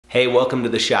Hey, welcome to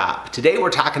the shop. Today we're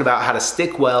talking about how to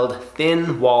stick weld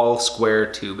thin wall square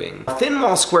tubing. Thin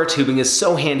wall square tubing is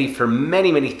so handy for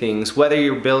many things. Whether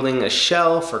you're building a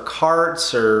shelf or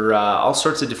carts or all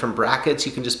sorts of different brackets,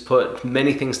 you can just put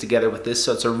many things together with this,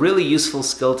 so it's a really useful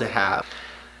skill to have.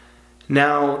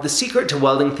 Now, the secret to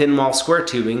welding thin wall square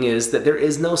tubing is that there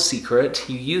is no secret.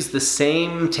 You use the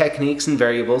same techniques and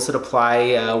variables that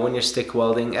apply when you're stick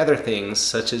welding other things,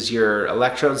 such as your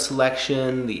electrode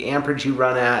selection, the amperage you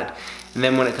run at, and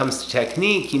then when it comes to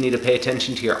technique, you need to pay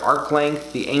attention to your arc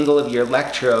length, the angle of your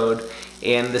electrode,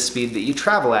 and the speed that you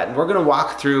travel at. And we're going to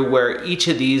walk through where each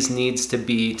of these needs to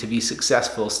be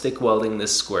successful stick welding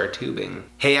this square tubing.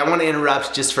 Hey, I want to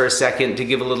interrupt just for a second to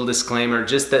give a little disclaimer,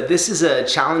 just that this is a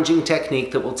challenging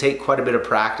technique that will take quite a bit of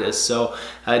practice. So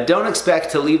don't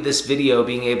expect to leave this video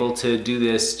being able to do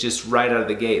this just right out of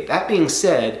the gate. That being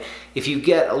said, if you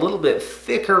get a little bit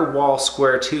thicker wall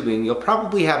square tubing, you'll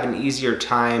probably have an easier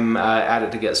time at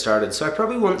it to get started. So I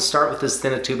probably wouldn't start with as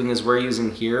thin a tubing as we're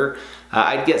using here.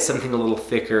 I'd get something a little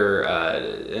thicker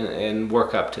and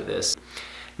work up to this.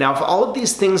 Now, if all of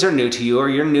these things are new to you or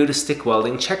you're new to stick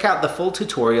welding, check out the full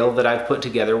tutorial that I've put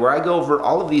together where I go over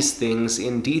all of these things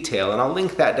in detail, and I'll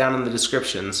link that down in the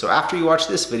description. So after you watch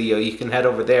this video, you can head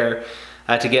over there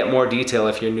to get more detail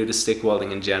if you're new to stick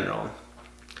welding in general.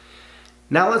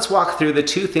 Now let's walk through the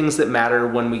two things that matter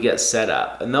when we get set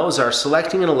up, and those are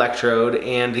selecting an electrode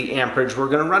and the amperage we're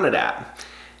going to run it at.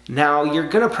 Now, you're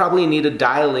going to probably need to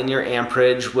dial in your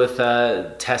amperage with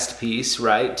a test piece,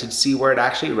 right, to see where it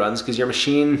actually runs, because your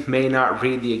machine may not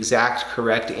read the exact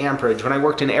correct amperage. When I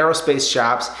worked in aerospace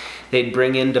shops, they'd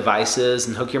bring in devices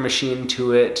and hook your machine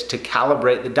to it to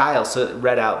calibrate the dial so it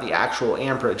read out the actual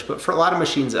amperage. But for a lot of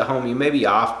machines at home, you may be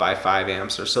off by 5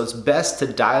 amps or so. It's best to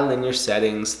dial in your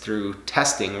settings through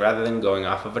testing rather than going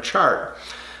off of a chart.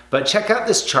 But check out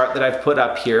this chart that I've put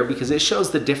up here because it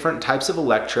shows the different types of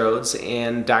electrodes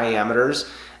and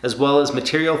diameters, as well as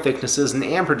material thicknesses and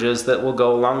amperages that will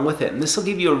go along with it. And this will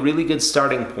give you a really good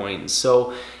starting point.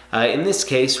 So in this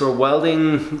case, we're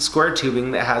welding square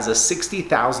tubing that has a 60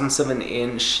 thousandths of an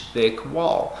inch thick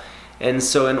wall. And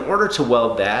so in order to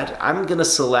weld that, I'm going to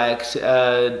select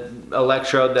an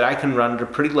electrode that I can run at a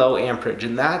pretty low amperage,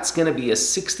 and that's going to be a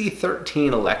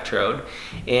 6013 electrode.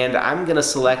 And I'm going to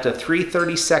select a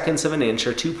 3/32 of an inch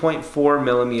or 2.4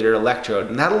 millimeter electrode,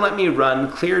 and that'll let me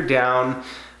run clear down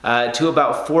to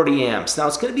about 40 amps. Now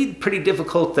it's going to be pretty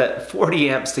difficult at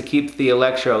 40 amps to keep the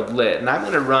electrode lit, and I'm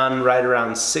going to run right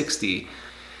around 60.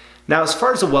 Now, as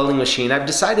far as a welding machine, I've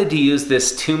decided to use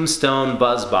this Tombstone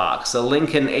Buzz Box, a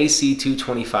Lincoln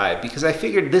AC225, because I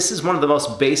figured this is one of the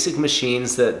most basic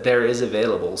machines that there is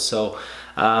available. So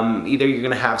either you're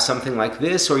going to have something like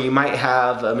this, or you might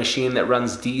have a machine that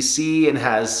runs DC and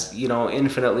has, you know,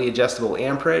 infinitely adjustable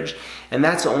amperage, and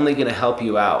that's only going to help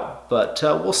you out. But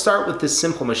we'll start with this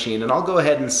simple machine, and I'll go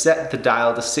ahead and set the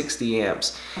dial to 60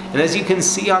 amps. And as you can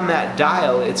see on that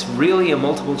dial, it's really a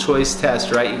multiple choice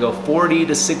test, right? You go 40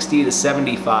 to 60 to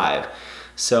 75.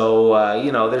 So,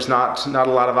 you know, there's not a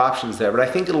lot of options there, but I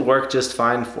think it'll work just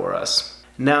fine for us.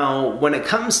 Now, when it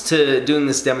comes to doing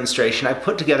this demonstration, I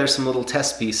put together some little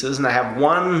test pieces, and I have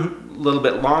one little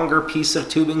bit longer piece of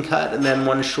tubing cut and then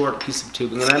one short piece of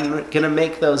tubing, and I'm going to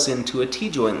make those into a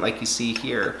T-joint like you see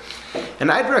here. And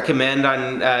I'd recommend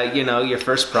on you know, your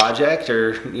first project,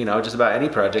 or you know, just about any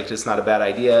project, it's not a bad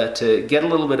idea to get a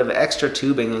little bit of extra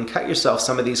tubing and cut yourself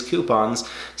some of these coupons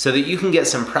so that you can get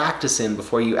some practice in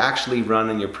before you actually run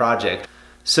on your project.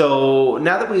 So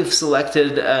now that we've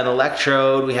selected an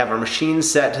electrode, we have our machine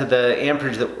set to the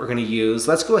amperage that we're going to use,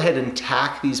 let's go ahead and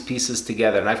tack these pieces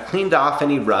together. And I've cleaned off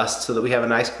any rust so that we have a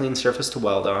nice clean surface to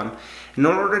weld on. In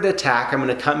order to tack, I'm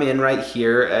going to come in right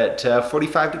here at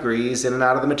 45 degrees in and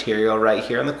out of the material right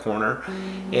here in the corner.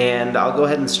 And I'll go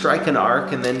ahead and strike an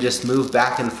arc and then just move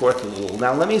back and forth a little.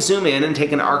 Now let me zoom in and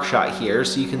take an arc shot here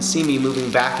so you can see me moving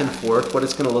back and forth, what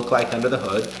it's going to look like under the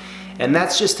hood. And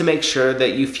that's just to make sure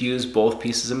that you fuse both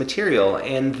pieces of material.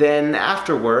 And then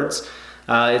afterwards,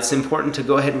 it's important to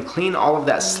go ahead and clean all of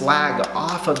that slag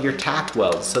off of your tack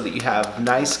weld so that you have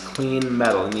nice clean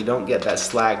metal and you don't get that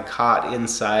slag caught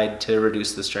inside to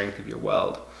reduce the strength of your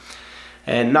weld.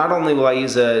 And not only will I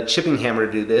use a chipping hammer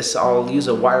to do this, I'll use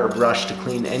a wire brush to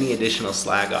clean any additional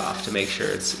slag off to make sure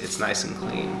it's nice and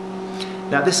clean.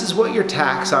 Now this is what your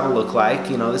tacks ought to look like.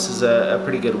 You know, this is a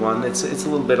pretty good one. It's a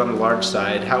little bit on the large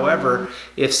side. However,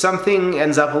 if something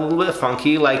ends up a little bit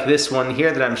funky, like this one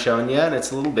here that I'm showing you, and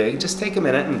it's a little big, just take a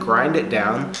minute and grind it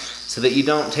down so that you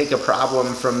don't take a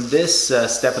problem from this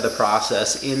step of the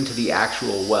process into the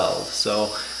actual weld.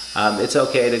 So it's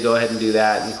okay to go ahead and do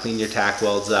that and clean your tack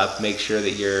welds up. Make sure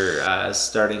that you're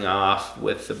starting off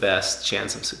with the best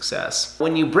chance of success.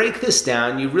 When you break this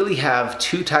down, you really have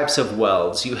two types of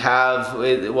welds. You have,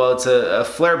 well, it's a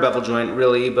flare bevel joint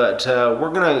really, but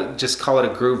we're gonna just call it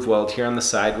a groove weld here on the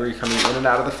side where you're coming in and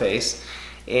out of the face.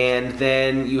 And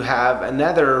then you have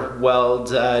another weld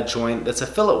joint that's a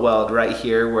fillet weld right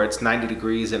here where it's 90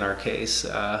 degrees in our case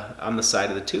on the side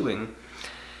of the tubing.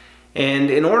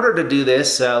 And in order to do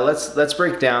this, let's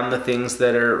break down the things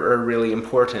that are really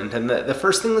important. And the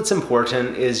first thing that's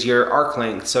important is your arc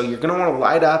length. So you're going to want to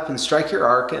light up and strike your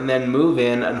arc and then move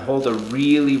in and hold a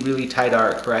really, really tight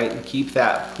arc, right? And keep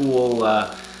that pool,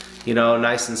 you know,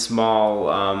 nice and small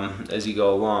as you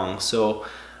go along. So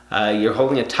you're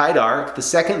holding a tight arc. The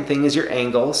second thing is your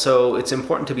angle. So it's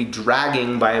important to be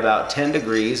dragging by about 10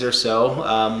 degrees or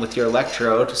so with your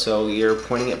electrode. So you're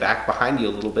pointing it back behind you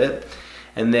a little bit.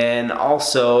 And then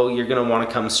also you're going to want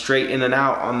to come straight in and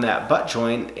out on that butt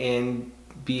joint and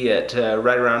be at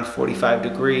right around 45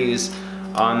 degrees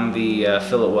on the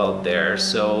fillet weld there.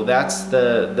 So that's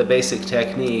the basic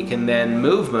technique. And then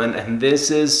movement, and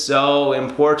this is so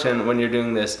important when you're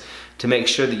doing this, to make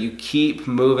sure that you keep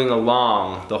moving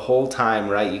along the whole time,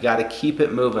 right? You got to keep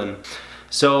it moving.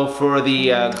 So for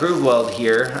the groove weld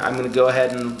here, I'm going to go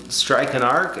ahead and strike an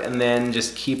arc and then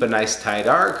just keep a nice tight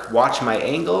arc, watch my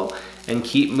angle, and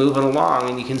keep moving along.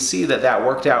 And you can see that that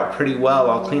worked out pretty well.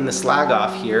 I'll clean the slag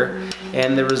off here,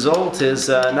 and the result is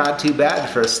not too bad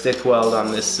for a stick weld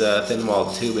on this thin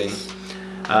walled tubing.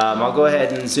 I'll go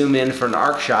ahead and zoom in for an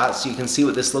arc shot so you can see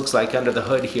what this looks like under the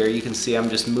hood here. You can see I'm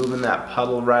just moving that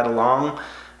puddle right along,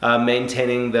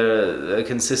 maintaining the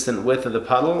consistent width of the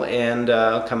puddle, and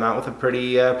come out with a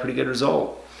pretty good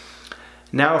result.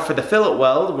 Now for the fillet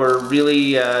weld, we're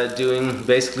really doing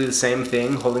basically the same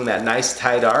thing, holding that nice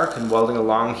tight arc and welding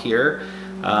along here,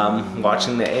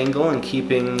 watching the angle and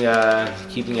keeping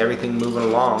everything moving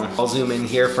along. I'll zoom in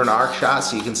here for an arc shot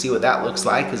so you can see what that looks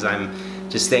like, as I'm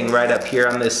just staying right up here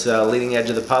on this leading edge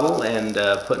of the puddle and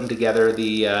putting together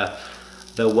the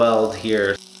weld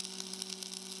here.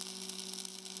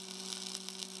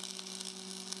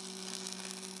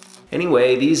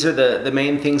 Anyway, these are the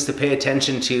main things to pay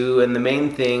attention to, and the main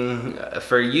thing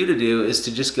for you to do is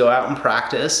to just go out and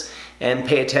practice and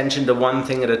pay attention to one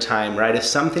thing at a time, right? If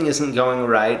something isn't going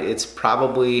right, it's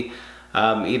probably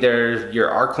either your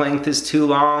arc length is too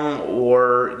long,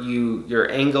 or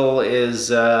your angle is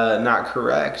not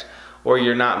correct, or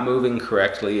you're not moving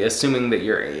correctly, assuming that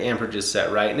your amperage is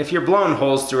set right. And if you're blowing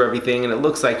holes through everything and it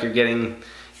looks like you're getting,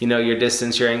 you know, your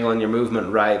distance, your angle, and your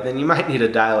movement right, then you might need to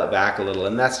dial it back a little,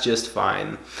 and that's just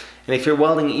fine. And if you're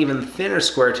welding even thinner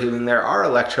square tubing, there are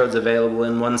electrodes available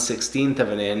in 1/16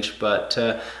 of an inch, but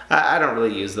I don't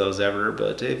really use those ever.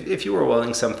 But if you were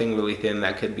welding something really thin,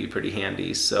 that could be pretty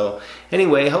handy. So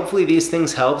anyway, hopefully these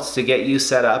things helped to get you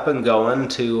set up and going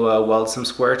to weld some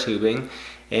square tubing.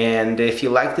 And if you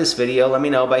like this video, let me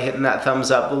know by hitting that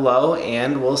thumbs up below,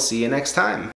 and we'll see you next time.